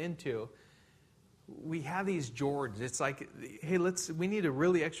across and into, we have these Jordans. It's like, hey, we need to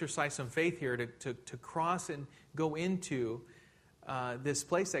really exercise some faith here to cross and go into this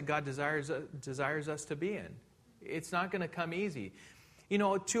place that God desires us to be in. It's not going to come easy. You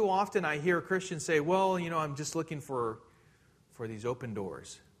know, too often I hear Christians say, well, you know, I'm just looking for these open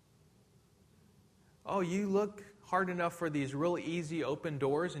doors. Oh, you look hard enough for these really easy open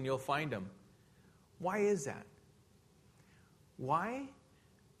doors and you'll find them. Why is that? Why?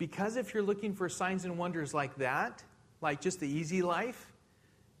 Because if you're looking for signs and wonders like that, like just the easy life,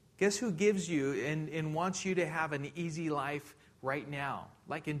 guess who gives you and wants you to have an easy life right now?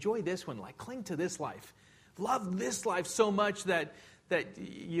 Like, enjoy this one. Like, cling to this life. Love this life so much that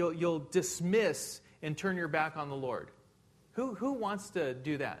you'll dismiss and turn your back on the Lord. Who wants to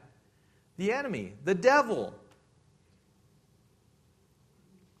do that? The enemy, the devil.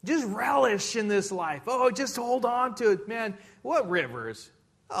 Just relish in this life. Oh, just hold on to it. Man, what rivers?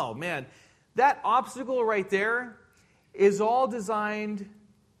 Oh, man. That obstacle right there is all designed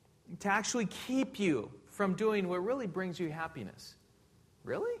to actually keep you from doing what really brings you happiness.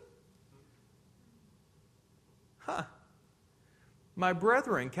 Really? Huh. My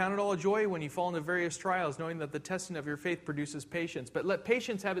brethren, count it all joy when you fall into various trials, knowing that the testing of your faith produces patience. But let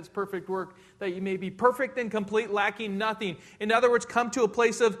patience have its perfect work, that you may be perfect and complete, lacking nothing. In other words, come to a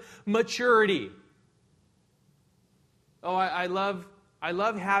place of maturity. Oh, I love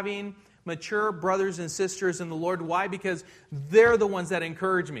having mature brothers and sisters in the Lord. Why? Because they're the ones that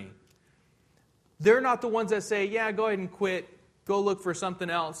encourage me. They're not the ones that say, yeah, go ahead and quit. Go look for something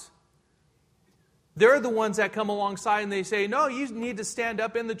else. They're the ones that come alongside and they say, no, you need to stand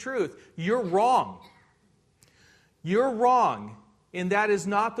up in the truth. You're wrong. You're wrong, and that is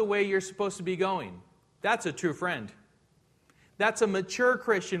not the way you're supposed to be going. That's a true friend. That's a mature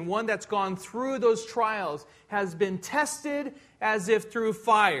Christian, one that's gone through those trials, has been tested as if through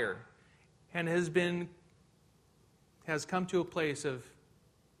fire, and has come to a place of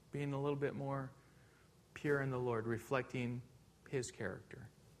being a little bit more pure in the Lord, reflecting His character.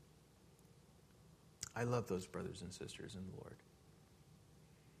 I love those brothers and sisters in the Lord.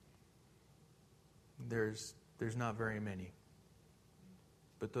 There's not very many.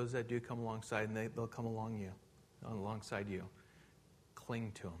 But those that do come alongside, and they'll come alongside you.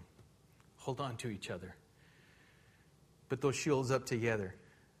 Cling to them. Hold on to each other. Put those shields up together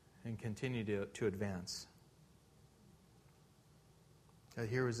and continue to advance.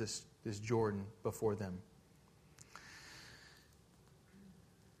 Here was this Jordan before them.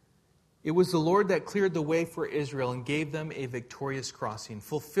 It was the Lord that cleared the way for Israel and gave them a victorious crossing,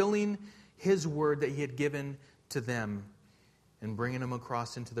 fulfilling His word that He had given to them and bringing them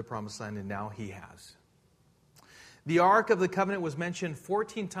across into the promised land, and now He has. The Ark of the Covenant was mentioned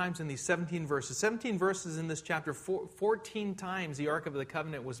 14 times in these 17 verses. 17 verses in this chapter, 14 times the Ark of the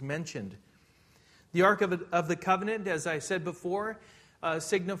Covenant was mentioned. The Ark of the Covenant, as I said before,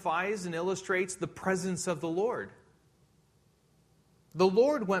 signifies and illustrates the presence of the Lord. The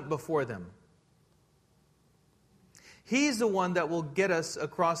Lord went before them. He's the one that will get us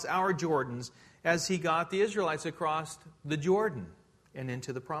across our Jordans as He got the Israelites across the Jordan and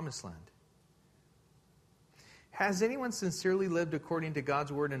into the Promised Land. Has anyone sincerely lived according to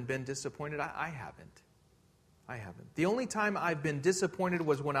God's Word and been disappointed? I haven't. I haven't. The only time I've been disappointed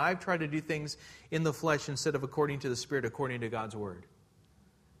was when I've tried to do things in the flesh instead of according to the Spirit, according to God's Word.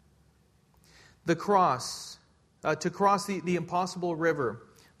 The cross. To cross the impossible river,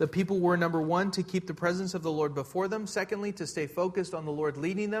 the people were, number one, to keep the presence of the Lord before them. Secondly, to stay focused on the Lord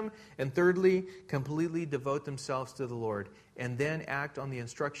leading them. And thirdly, completely devote themselves to the Lord. And then act on the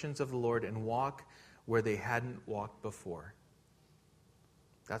instructions of the Lord and walk where they hadn't walked before.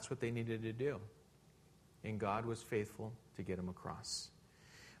 That's what they needed to do. And God was faithful to get them across.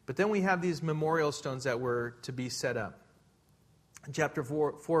 But then we have these memorial stones that were to be set up. Chapter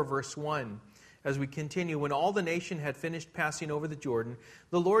 4 verse 1. As we continue, when all the nation had finished passing over the Jordan,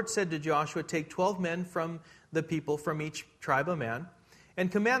 the Lord said to Joshua, take 12 men from the people, from each tribe a man,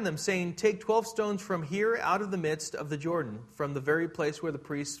 and command them, saying, take 12 stones from here out of the midst of the Jordan, from the very place where the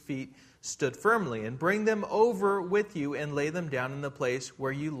priest's feet stood firmly, and bring them over with you and lay them down in the place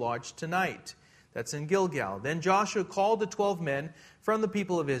where you lodged tonight. That's in Gilgal. Then Joshua called the 12 men from the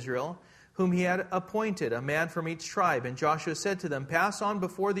people of Israel, whom he had appointed, a man from each tribe. And Joshua said to them, Pass on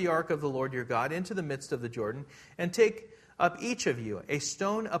before the ark of the Lord your God into the midst of the Jordan, and take up each of you a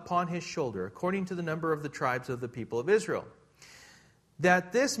stone upon his shoulder, according to the number of the tribes of the people of Israel,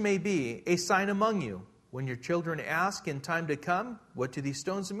 that this may be a sign among you. When your children ask in time to come, What do these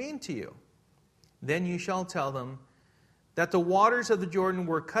stones mean to you? Then you shall tell them that the waters of the Jordan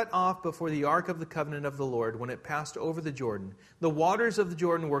were cut off before the ark of the covenant of the Lord when it passed over the Jordan. The waters of the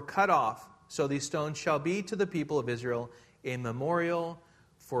Jordan were cut off, so these stones shall be to the people of Israel a memorial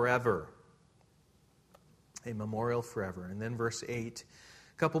forever. A memorial forever. And then verse 8,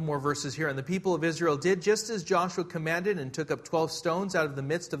 a couple more verses here. And the people of Israel did just as Joshua commanded and took up 12 stones out of the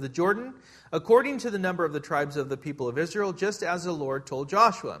midst of the Jordan, according to the number of the tribes of the people of Israel, just as the Lord told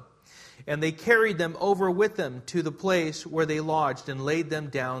Joshua. And they carried them over with them to the place where they lodged and laid them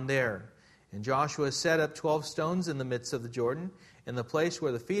down there. And Joshua set up 12 stones in the midst of the Jordan, in the place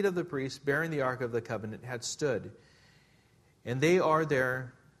where the feet of the priests bearing the ark of the covenant had stood. And they are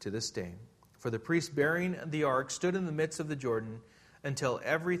there to this day. For the priests bearing the ark stood in the midst of the Jordan until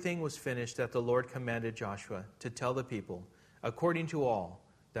everything was finished that the Lord commanded Joshua to tell the people, according to all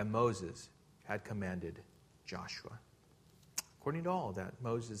that Moses had commanded Joshua. According to all that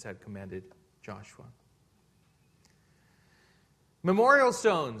Moses had commanded Joshua. Memorial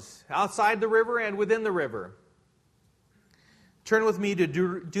stones outside the river and within the river. Turn with me to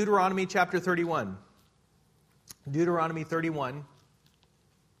Deuteronomy chapter 31. Deuteronomy 31.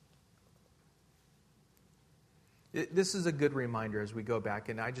 This is a good reminder as we go back,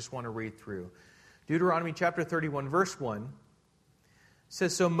 and I just want to read through. Deuteronomy chapter 31, verse 1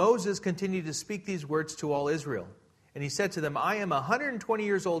 says, So Moses continued to speak these words to all Israel. And he said to them, I am 120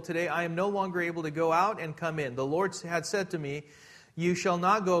 years old today. I am no longer able to go out and come in. The Lord had said to me, You shall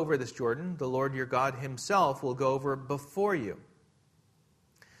not go over this Jordan. The Lord your God himself will go over before you.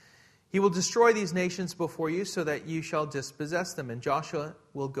 He will destroy these nations before you so that you shall dispossess them. And Joshua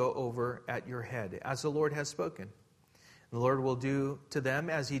will go over at your head, as the Lord has spoken. The Lord will do to them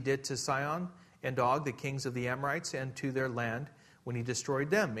as he did to Sihon and Og, the kings of the Amorites, and to their land, when he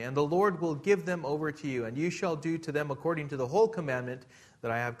destroyed them. And the Lord will give them over to you, and you shall do to them according to the whole commandment that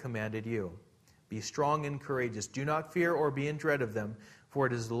I have commanded you. Be strong and courageous. Do not fear or be in dread of them, for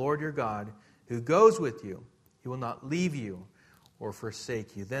it is the Lord your God who goes with you. He will not leave you or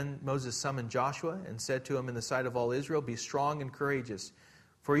forsake you. Then Moses summoned Joshua and said to him in the sight of all Israel, Be strong and courageous,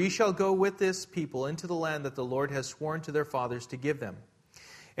 for ye shall go with this people into the land that the Lord has sworn to their fathers to give them.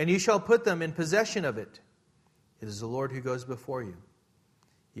 And you shall put them in possession of it. It is the Lord who goes before you.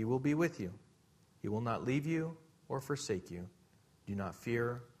 He will be with you. He will not leave you or forsake you. Do not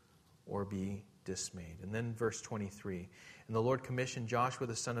fear or be dismayed. And then verse 23. And the Lord commissioned Joshua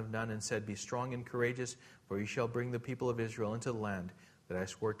the son of Nun and said, Be strong and courageous, for you shall bring the people of Israel into the land that I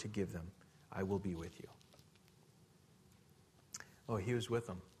swore to give them. I will be with you. Oh, he was with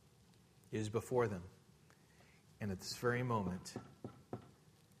them. He was before them. And at this very moment,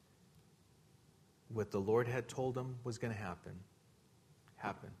 what the Lord had told them was going to happen,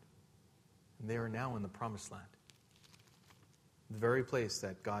 happened. And they are now in the promised land. The very place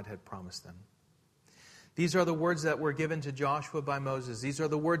that God had promised them. These are the words that were given to Joshua by Moses. These are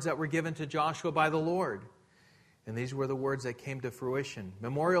the words that were given to Joshua by the Lord. And these were the words that came to fruition.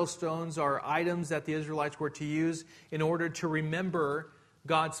 Memorial stones are items that the Israelites were to use in order to remember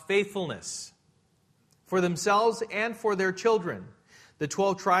God's faithfulness for themselves and for their children. The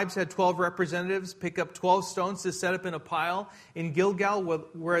 12 tribes had 12 representatives pick up 12 stones to set up in a pile in Gilgal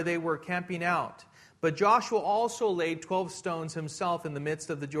where they were camping out. But Joshua also laid 12 stones himself in the midst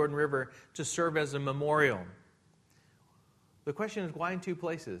of the Jordan River to serve as a memorial. The question is, why in two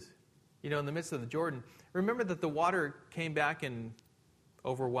places? In the midst of the Jordan. Remember that the water came back and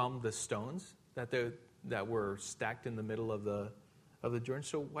overwhelmed the stones that were stacked in the middle of the Jordan.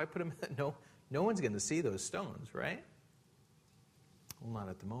 So why put them? No one's going to see those stones, right? Well, not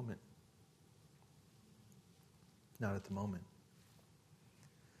at the moment. Not at the moment.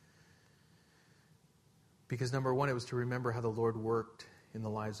 Because number one, it was to remember how the Lord worked in the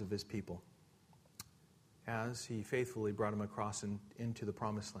lives of his people as he faithfully brought them across into the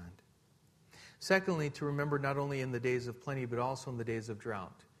promised land. Secondly, to remember not only in the days of plenty, but also in the days of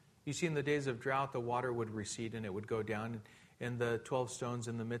drought. You see, in the days of drought, the water would recede and it would go down, and the 12 stones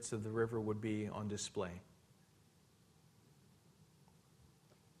in the midst of the river would be on display.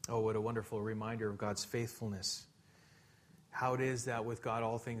 Oh, what a wonderful reminder of God's faithfulness. How it is that with God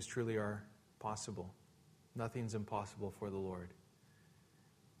all things truly are possible. Nothing's impossible for the Lord.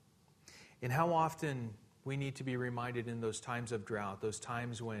 And how often we need to be reminded in those times of drought, those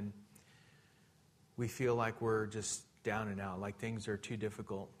times when we feel like we're just down and out, like things are too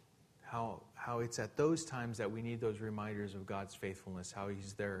difficult. how it's at those times that we need those reminders of God's faithfulness, how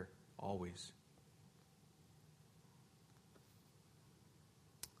He's there always.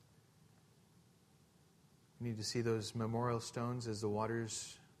 We need to see those memorial stones as the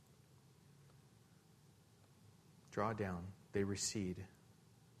waters draw down, they recede.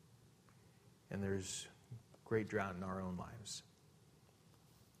 And there's great drought in our own lives.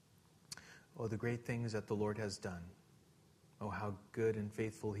 Oh, the great things that the Lord has done. Oh, how good and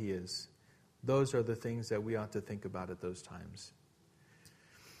faithful He is. Those are the things that we ought to think about at those times.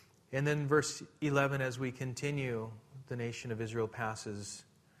 And then verse 11, as we continue, the nation of Israel passes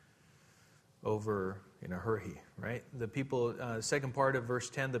over in a hurry, right? The people, second part of verse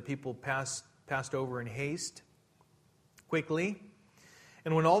 10, the people passed over in haste, quickly.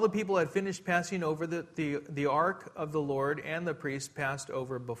 And when all the people had finished passing over, the ark of the Lord and the priests passed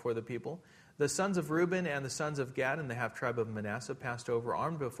over before the people. The sons of Reuben and the sons of Gad and the half-tribe of Manasseh passed over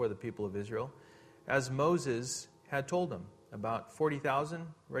armed before the people of Israel, as Moses had told them. About 40,000,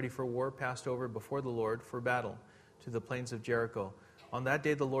 ready for war, passed over before the Lord for battle to the plains of Jericho. On that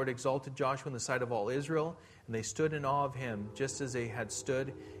day the Lord exalted Joshua in the sight of all Israel, and they stood in awe of him, just as they had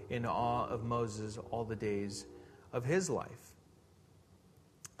stood in awe of Moses all the days of his life.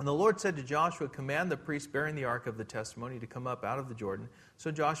 And the Lord said to Joshua, command the priests bearing the ark of the testimony to come up out of the Jordan.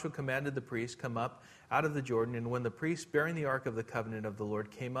 So Joshua commanded the priests, come up out of the Jordan. And when the priests bearing the ark of the covenant of the Lord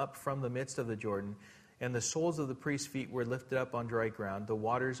came up from the midst of the Jordan, and the soles of the priests' feet were lifted up on dry ground, the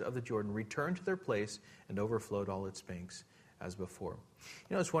waters of the Jordan returned to their place and overflowed all its banks as before.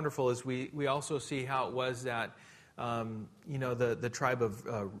 You know, it's wonderful as we also see how it was that, the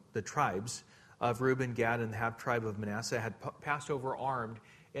tribes of Reuben, Gad, and the half-tribe of Manasseh had passed over armed,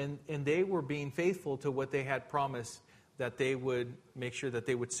 and they were being faithful to what they had promised, that they would make sure that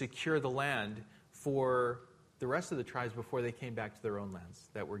they would secure the land for the rest of the tribes before they came back to their own lands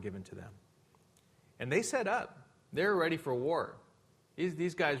that were given to them. And they set up. They were ready for war.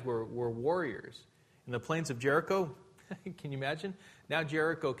 These guys were warriors. In the plains of Jericho, can you imagine? Now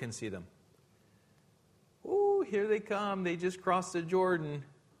Jericho can see them. Ooh, here they come. They just crossed the Jordan.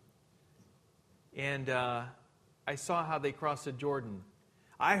 And I saw how they crossed the Jordan.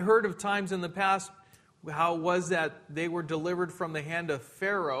 I heard of times in the past how it was that they were delivered from the hand of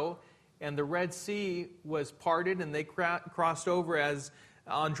Pharaoh, and the Red Sea was parted, and they crossed over as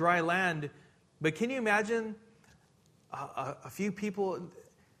on dry land. But can you imagine a few people,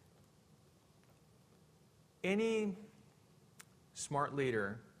 any smart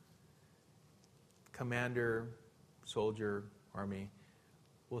leader, commander, soldier, army,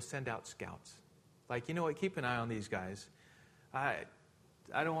 will send out scouts. Like, you know what, keep an eye on these guys. I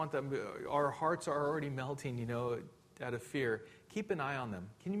don't want them, our hearts are already melting, out of fear. Keep an eye on them.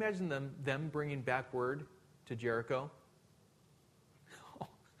 Can you imagine them bringing back word to Jericho?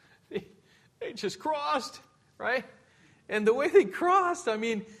 They just crossed, right? And the way they crossed,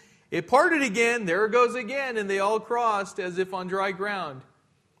 it parted again, there it goes again, and they all crossed as if on dry ground.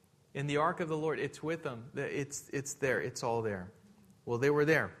 In the ark of the Lord, it's with them. It's there. It's all there. Well, they were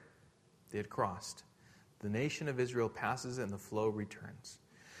there. They had crossed. The nation of Israel passes and the flow returns.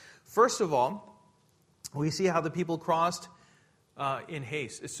 First of all, we see how the people crossed in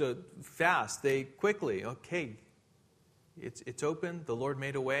haste. So fast, they quickly, okay, it's open, the Lord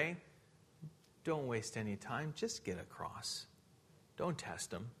made a way. Don't waste any time, just get across. Don't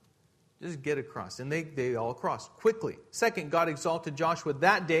test them. Just get across. And they all crossed quickly. Second, God exalted Joshua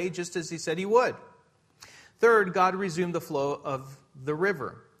that day just as he said he would. Third, God resumed the flow of the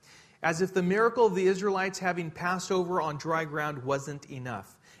river. As if the miracle of the Israelites having passed over on dry ground wasn't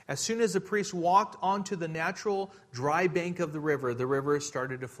enough. As soon as the priests walked onto the natural dry bank of the river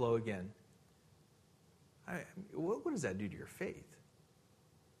started to flow again. What does that do to your faith?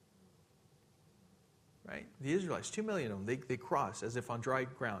 Right? The Israelites, 2 million of them, they crossed as if on dry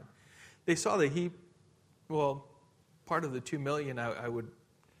ground. They saw the heap, part of the 2 million, I would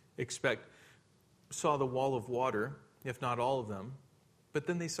expect, saw the wall of water, if not all of them. But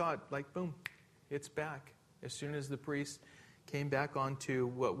then they saw it like, boom, it's back. As soon as the priests came back onto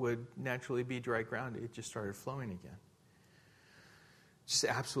what would naturally be dry ground, it just started flowing again. Just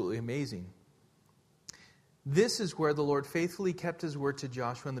absolutely amazing. This is where the Lord faithfully kept his word to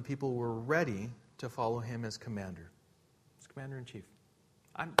Joshua, and the people were ready to follow him as commander. As commander-in-chief.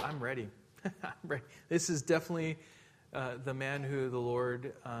 I'm ready. I'm ready. This is definitely the man who the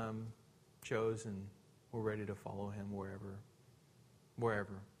Lord chose, and we're ready to follow him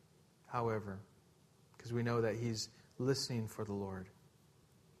wherever, however, because we know that he's listening for the Lord.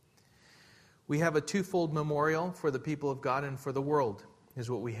 We have a twofold memorial for the people of God and for the world,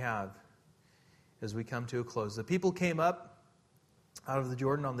 is what we have as we come to a close. The people came up out of the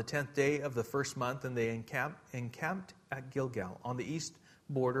Jordan on the 10th day of the first month, and they encamped at Gilgal on the east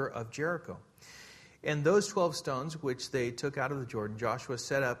border of Jericho. And those 12 stones which they took out of the Jordan, Joshua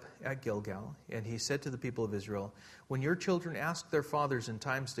set up at Gilgal, and he said to the people of Israel, "When your children ask their fathers in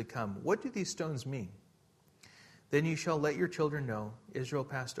times to come, 'What do these stones mean?' then you shall let your children know, Israel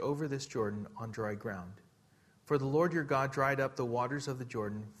passed over this Jordan on dry ground. For the Lord your God dried up the waters of the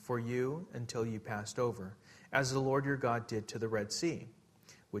Jordan for you until you passed over, as the Lord your God did to the Red Sea,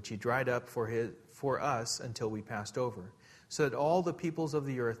 which he dried up for us until we passed over, so that all the peoples of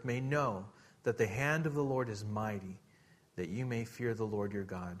the earth may know that the hand of the Lord is mighty, that you may fear the Lord your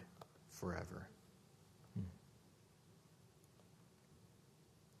God forever."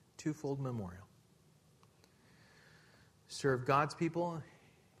 Twofold memorial. Serve God's people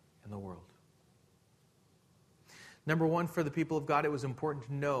and the world. Number one, for the people of God, it was important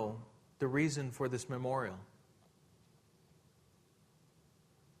to know the reason for this memorial.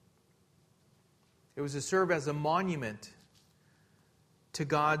 It was to serve as a monument to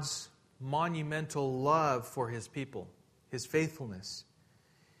God's monumental love for his people, his faithfulness.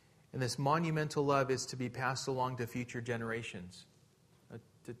 And this monumental love is to be passed along to future generations,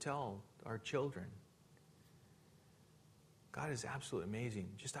 to tell our children. God is absolutely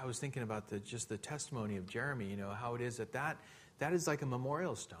amazing. I was thinking about the testimony of Jeremy, how it is that is like a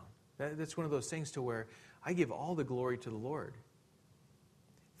memorial stone. That's one of those things to where I give all the glory to the Lord.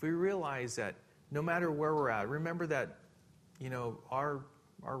 If we realize that no matter where we're at, remember that,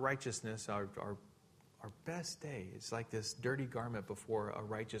 our righteousness, our best day is like this dirty garment before a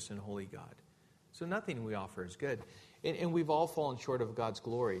righteous and holy God. So nothing we offer is good. And we've all fallen short of God's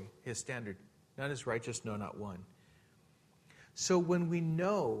glory, his standard. None is righteous, no, not one. So when we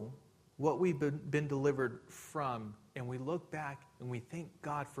know what we've been delivered from, and we look back and we thank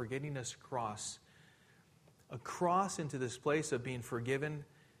God for getting us across into this place of being forgiven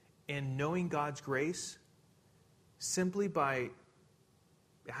and knowing God's grace, simply by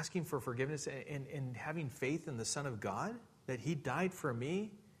asking for forgiveness and having faith in the Son of God, that he died for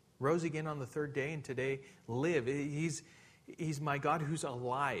me, rose again on the third day, and today live. He's my God who's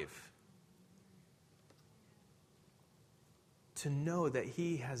alive. To know that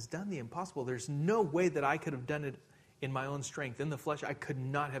he has done the impossible. There's no way that I could have done it in my own strength. In the flesh, I could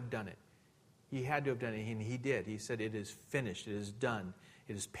not have done it. He had to have done it, and he did. He said, "It is finished. It is done.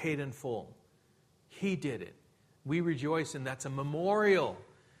 It is paid in full." He did it. We rejoice, and that's a memorial.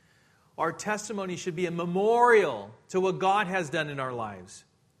 Our testimony should be a memorial to what God has done in our lives.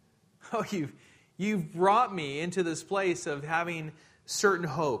 Oh, you've brought me into this place of having certain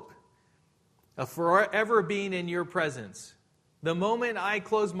hope, of forever being in your presence. The moment I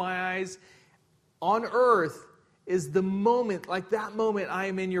close my eyes on earth is the moment, like that moment, I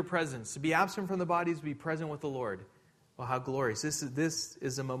am in your presence. To be absent from the body is to be present with the Lord. Well, how glorious. This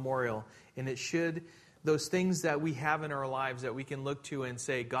is a memorial. And it should, those things that we have in our lives that we can look to and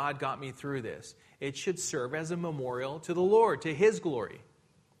say, God got me through this, it should serve as a memorial to the Lord, to his glory,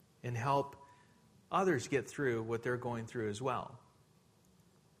 and help others get through what they're going through as well.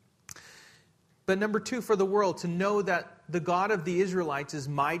 But number two, for the world, to know that the God of the Israelites is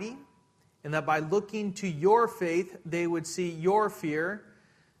mighty, and that by looking to your faith, they would see your fear,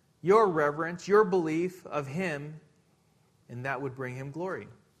 your reverence, your belief of him, and that would bring him glory.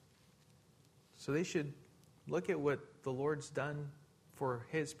 So they should look at what the Lord's done for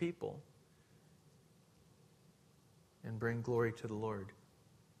his people and bring glory to the Lord.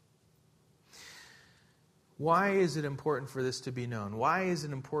 Why is it important for this to be known? Why is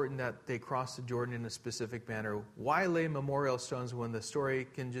it important that they cross the Jordan in a specific manner? Why lay memorial stones when the story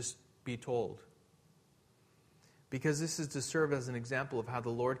can just be told? Because this is to serve as an example of how the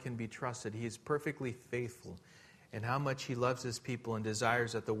Lord can be trusted. He is perfectly faithful, and how much he loves his people and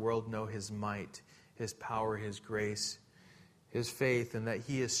desires that the world know his might, his power, his grace, his faith, and that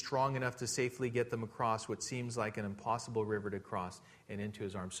he is strong enough to safely get them across what seems like an impossible river to cross and into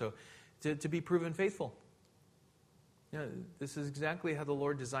his arms. So to be proven faithful. This is exactly how the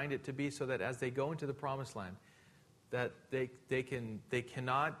Lord designed it to be, so that as they go into the promised land, that they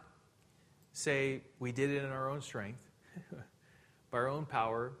cannot say, we did it in our own strength, by our own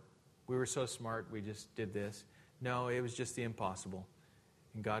power, we were so smart, we just did this. No, it was just the impossible.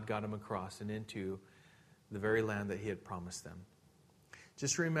 And God got them across and into the very land that he had promised them.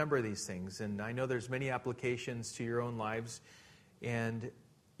 Just remember these things. And I know there's many applications to your own lives, and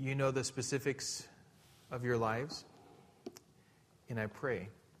you know the specifics of your lives. And I pray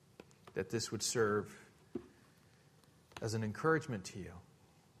that this would serve as an encouragement to you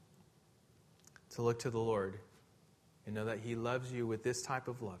to look to the Lord and know that he loves you with this type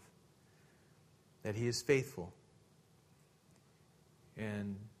of love, that he is faithful,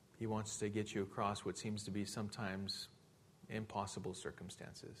 And He wants to get you across what seems to be sometimes impossible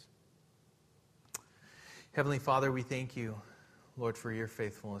circumstances. Heavenly Father, we thank you, Lord, for your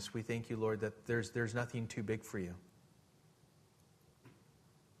faithfulness. We thank you, Lord, that there's nothing too big for you.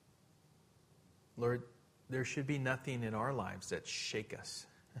 Lord, there should be nothing in our lives that shake us.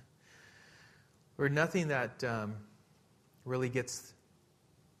 Lord, nothing that really gets,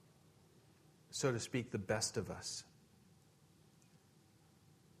 so to speak, the best of us.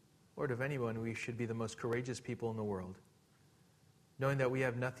 Lord, of anyone, we should be the most courageous people in the world, knowing that we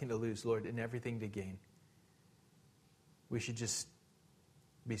have nothing to lose, Lord, and everything to gain. We should just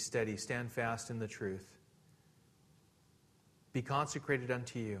be steady, stand fast in the truth, be consecrated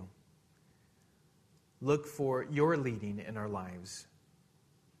unto you. Look for your leading in our lives.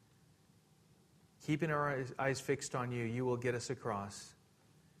 Keeping our eyes fixed on you, you will get us across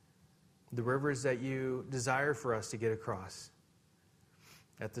the rivers that you desire for us to get across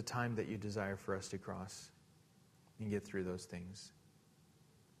at the time that you desire for us to cross and get through those things.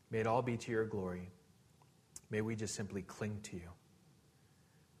 May it all be to your glory. May we just simply cling to you.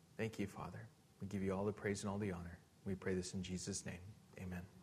 Thank you, Father. We give you all the praise and all the honor. We pray this in Jesus' name. Amen.